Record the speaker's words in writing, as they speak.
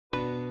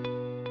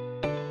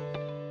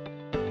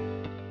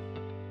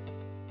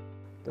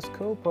The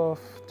scope of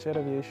jet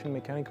aviation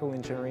mechanical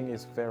engineering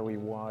is very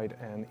wide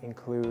and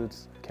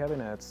includes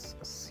cabinets,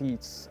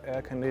 seats,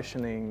 air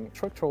conditioning,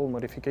 structural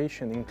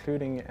modification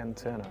including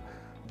antenna.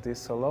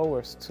 This allows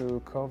us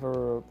to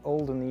cover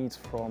all the needs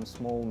from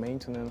small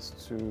maintenance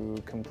to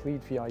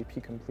complete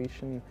VIP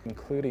completion,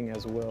 including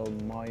as well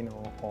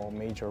minor or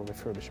major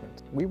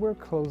refurbishment. We work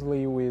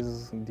closely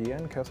with the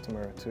end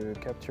customer to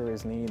capture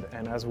his need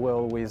and as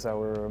well with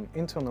our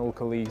internal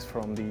colleagues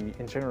from the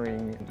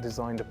engineering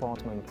design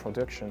department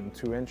production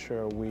to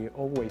ensure we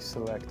always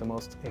select the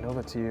most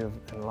innovative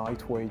and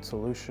lightweight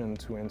solution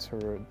to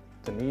answer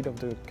the need of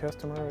the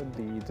customer,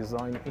 the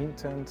design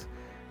intent,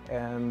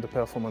 and the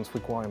performance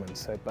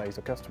requirements set by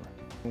the customer.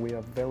 We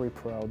are very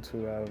proud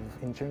to have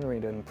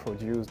engineered and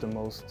produced the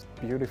most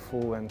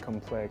beautiful and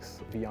complex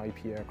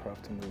VIP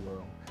aircraft in the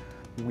world.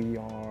 We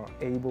are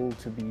able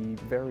to be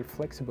very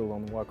flexible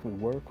on what we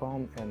work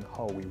on and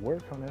how we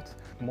work on it.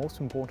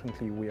 Most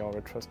importantly, we are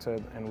a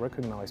trusted and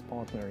recognized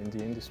partner in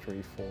the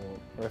industry for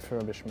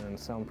refurbishment,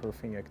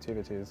 soundproofing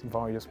activities,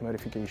 various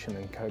modification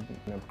and cabin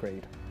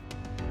upgrade.